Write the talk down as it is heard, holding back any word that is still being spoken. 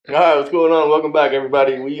Alright, what's going on? Welcome back,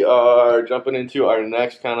 everybody. We are jumping into our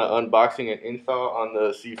next kind of unboxing and install on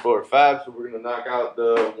the C4 Fab. So we're going to knock out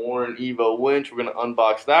the Warren Evo winch. We're going to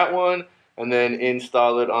unbox that one and then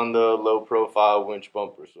install it on the low profile winch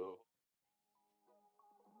bumper. So,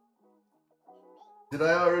 did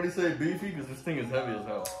I already say beefy? Because this thing is heavy as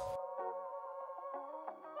hell.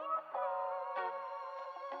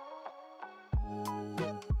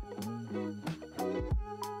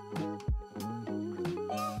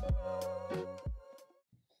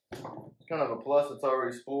 It's kind of a plus. It's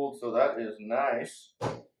already spooled, so that is nice.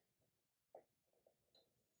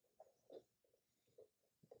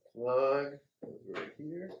 Plug right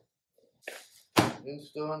here.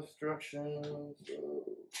 Install instructions.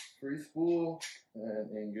 Free spool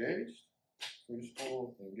and engaged. Free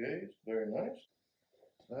spool engaged. Very nice.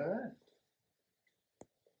 Alright.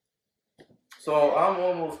 So I'm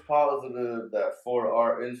almost positive that for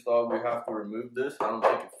our install we have to remove this. I don't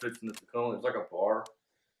think it fits in the Tacoma. It's like a bar.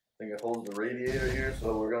 I think it holds the radiator here,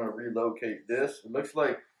 so we're gonna relocate this. It looks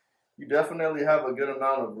like you definitely have a good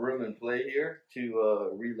amount of room and play here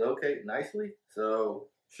to relocate nicely. So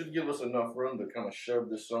should give us enough room to kind of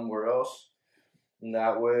shove this somewhere else. And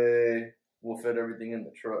that way we'll fit everything in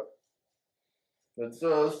the truck. Let's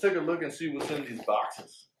take a look and see what's in these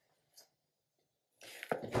boxes.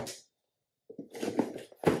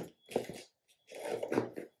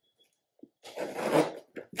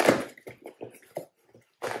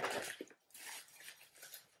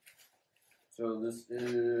 So this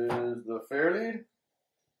is the Fairlead.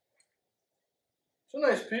 It's a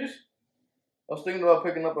nice piece. I was thinking about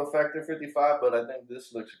picking up a Factor 55, but I think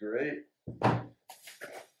this looks great. I'm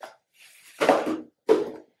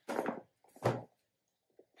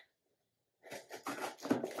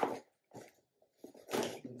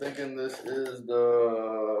thinking this is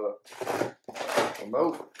the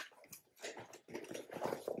remote.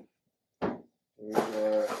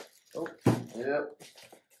 Oh, yep.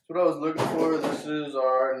 That's what I was looking for. This is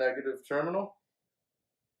our negative terminal.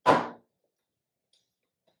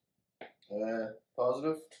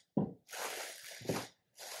 Positive.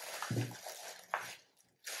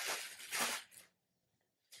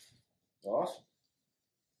 Awesome.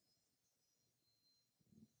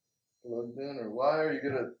 Plugged in or wire. You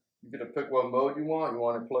get to pick what mode you want. You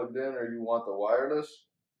want it plugged in or you want the wireless.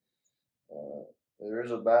 There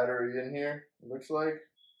is a battery in here. It looks like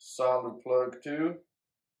solid plug too.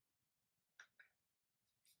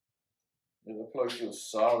 The plug feels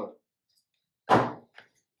solid.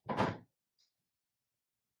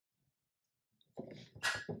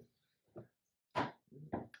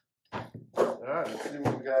 Alright, let's see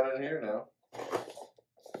what we got in here now.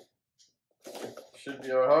 Should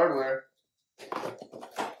be our hardware.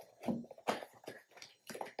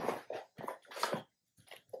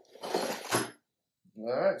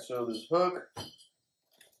 Alright, so this hook.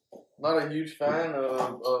 Not a huge fan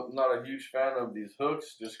of these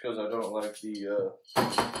hooks just because I don't like the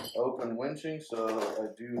open winching, so I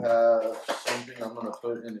do have something I'm gonna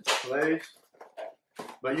put in its place.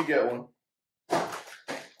 But you get one.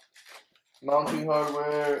 Mounting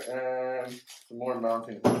hardware and some more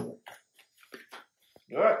mounting hardware.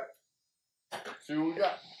 Alright, see what we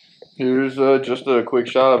got. Here's just a quick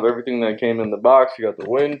shot of everything that came in the box. You got the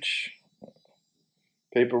winch,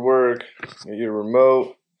 paperwork, your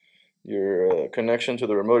remote, your connection to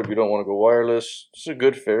the remote if you don't want to go wireless. It's a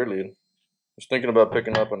good Fairlead. I was thinking about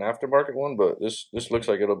picking up an aftermarket one, but this looks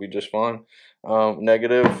like it'll be just fine.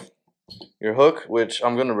 Negative, your hook, which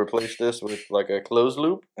I'm gonna replace this with like a closed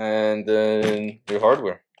loop, and then your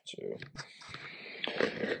hardware.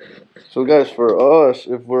 So guys, for us,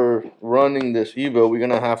 if we're running this Evo, we're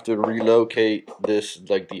gonna have to relocate this,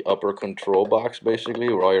 like the upper control box, basically,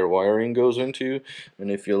 where all your wiring goes into.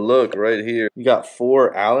 And if you look right here, you got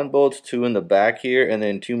 4 Allen bolts, 2 in the back here, and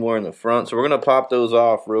then 2 more in the front. So we're gonna pop those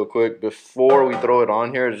off real quick before we throw it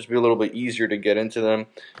on here. It'll just be a little bit easier to get into them,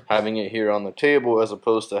 having it here on the table as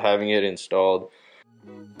opposed to having it installed.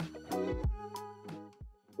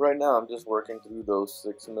 Right now, I'm just working through those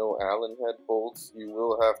 6mm Allen head bolts. You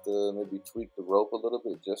will have to maybe tweak the rope a little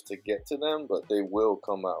bit just to get to them, but they will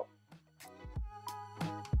come out.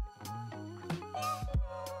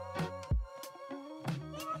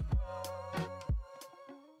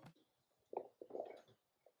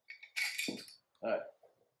 Alright,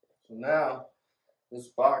 so now this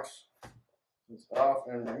box is off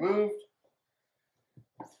and removed.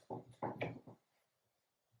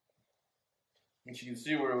 As you can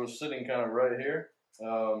see where it was sitting kind of right here.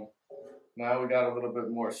 Now we got a little bit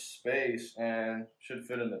more space and should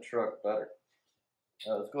fit in the truck better.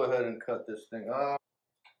 Let's go ahead and cut this thing off.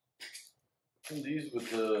 And these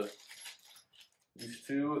with the These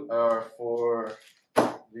two are for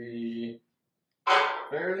the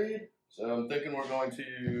fair lead. So I'm thinking we're going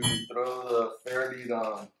to throw the fair lead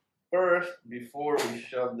on first before we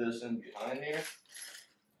shove this in behind here.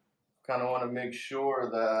 Kind of want to make sure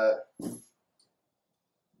that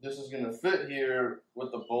this is going to fit here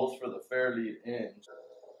with the bolts for the fair lead in.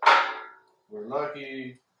 We're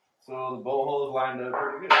lucky, so the bolt holes lined up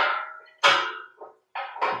pretty good.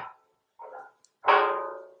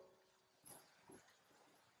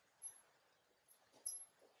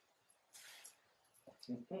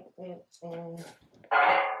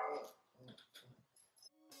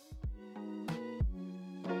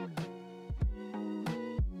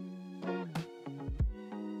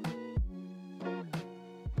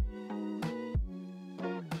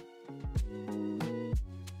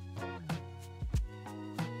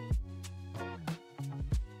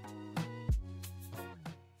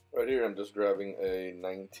 Right here, I'm just grabbing a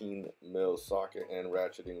 19 mil socket and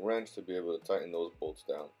ratcheting wrench to be able to tighten those bolts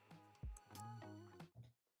down.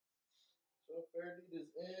 So fair lead is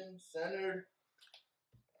in, centered.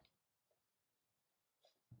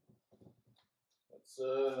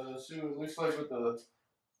 Let's see what it looks like with the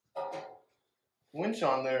winch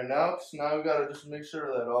on there now. So now we gotta just make sure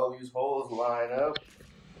that all these holes line up.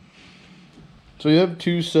 So you have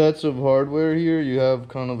two sets of hardware here. You have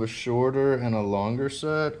kind of a shorter and a longer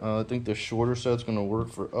set. I think the shorter set's gonna work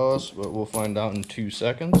for us, but we'll find out in 2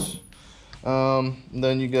 seconds.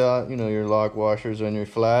 Then you got, you know, your lock washers and your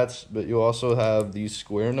flats, but you also have these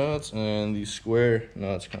square nuts, and these square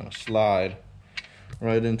nuts kind of slide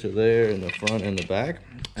right into there in the front and the back.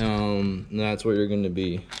 And that's what you're going to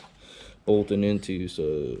be bolting into.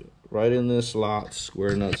 So right in this slot,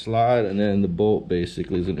 square nut slide, and then the bolt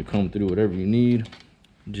basically is going to come through whatever you need,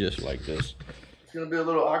 just like this. It's going to be a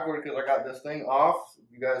little awkward because I got this thing off. If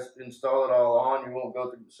you guys install it all on, you won't go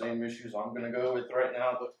through the same issues I'm going to go with right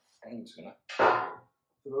now, but I'm just going to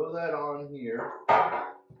throw that on here,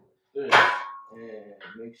 and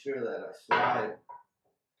make sure that I slide.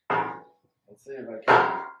 Let's see if I can.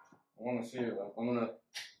 I want to see if I'm going to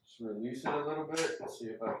just release it a little bit and see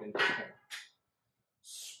if I can just kind of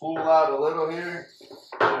spool out a little here.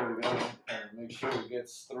 There we go. And make sure it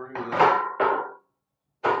gets through there.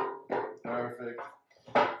 Perfect.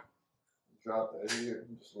 Drop that here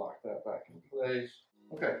and just lock that back in place.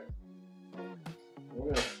 Okay. We're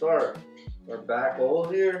going to start our back hole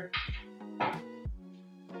here.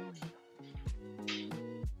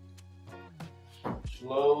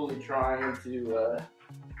 Slowly trying to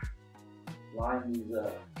line these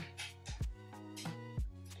up.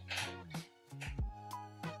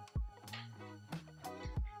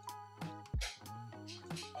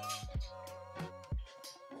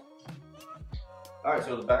 Alright,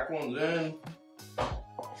 so the back one's in.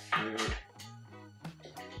 Here.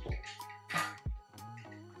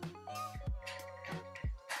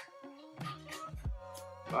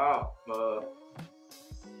 Wow,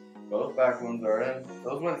 both back ones are in.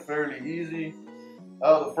 Those went fairly easy.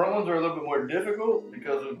 The front ones are a little bit more difficult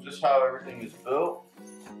because of just how everything is built.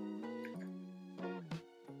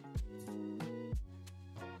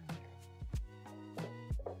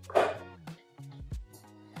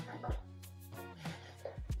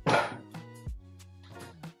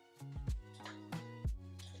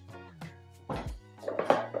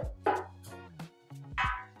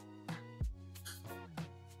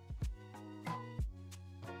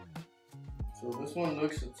 So this one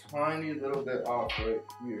looks a tiny little bit off right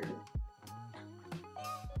here.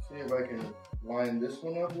 See if I can line this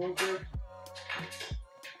one up real quick.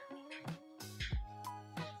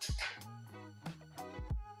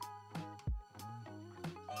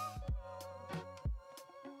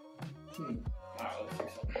 Alright, let's see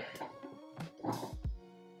something.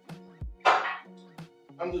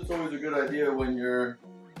 It's always a good idea when you're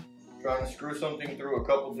trying to screw something through a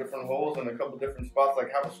couple different holes in a couple different spots,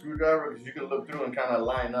 like have a screwdriver, because you can look through and kind of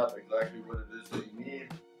line up exactly what it is that you need.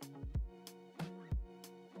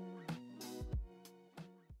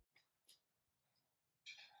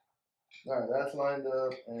 Alright, that's lined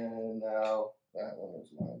up, and now that one is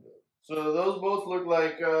lined up. So those both look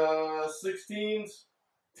like 16s.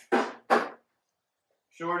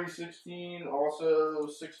 Shorty 16, also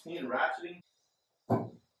 16 ratcheting.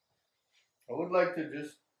 I would like to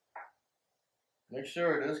just make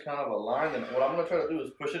sure it is kind of aligned, and what I'm going to try to do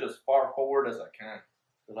is push it as far forward as I can,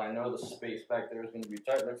 because I know the space back there is going to be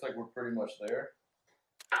tight. Looks like we're pretty much there.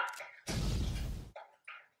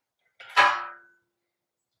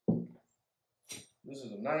 This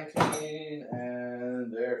is a 19,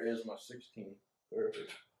 and there is my 16.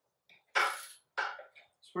 Perfect.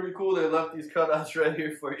 It's pretty cool they left these cutouts right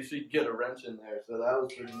here for you so you can get a wrench in there, so that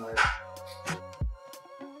was pretty nice.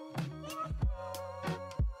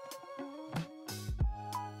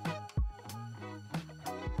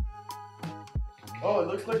 Oh, it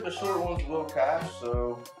looks like the short ones will catch,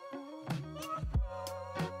 so.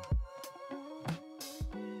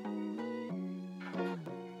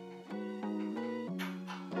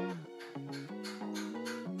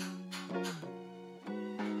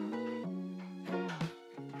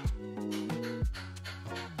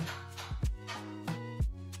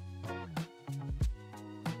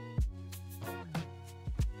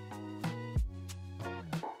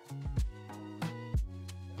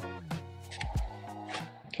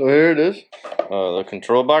 So here it is. The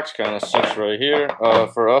control box kind of sits right here.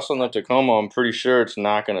 For us on the Tacoma, I'm pretty sure it's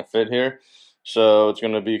not going to fit here. So it's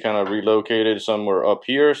going to be kind of relocated somewhere up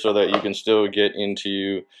here so that you can still get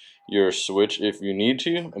into your switch if you need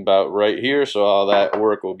to, about right here. So all that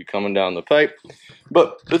work will be coming down the pipe.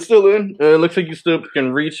 But it's still in. It looks like you still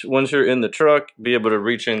can reach, once you're in the truck, be able to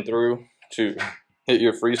reach in through to hit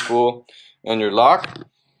your free spool and your lock.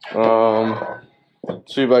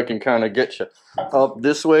 See if I can kind of get you up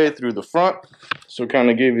this way through the front, so kind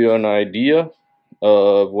of give you an idea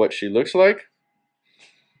of what she looks like.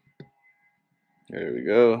 There we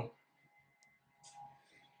go.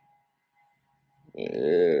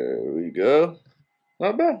 There we go.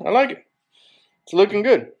 Not bad. I like it. It's looking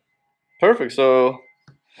good. Perfect. So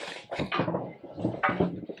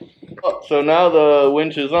now the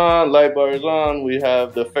winch is on, light bar is on, we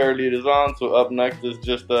have the fair lead is on, so up next is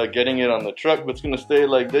just getting it on the truck. But it's going to stay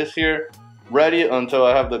like this here, ready until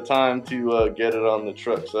I have the time to get it on the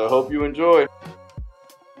truck. So I hope you enjoy.